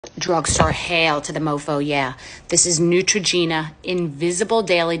Drugstore, hail to the mofo, yeah. This is Neutrogena Invisible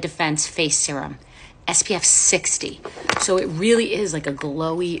Daily Defense Face Serum, SPF 60. So it really is like a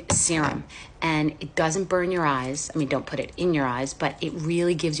glowy serum, and it doesn't burn your eyes. I mean, don't put it in your eyes, but it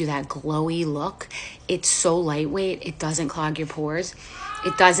really gives you that glowy look. It's so lightweight, it doesn't clog your pores.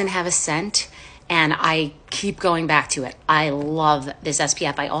 It doesn't have a scent, and I keep going back to it. I love this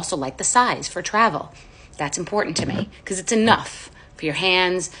SPF. I also like the size for travel. That's important to me because it's enough for your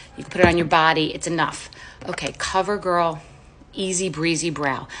hands. You can put it on your body. It's enough. Okay, CoverGirl Easy Breezy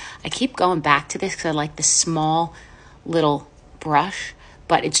Brow. I keep going back to this because I like the small little brush,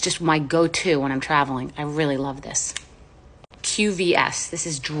 but it's just my go-to when I'm traveling. I really love this. QVS. This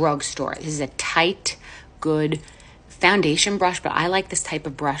is Drugstore. This is a tight, good foundation brush, but I like this type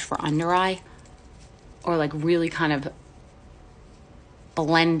of brush for under eye or like really kind of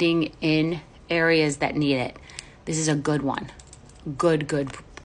blending in areas that need it. This is a good one. Good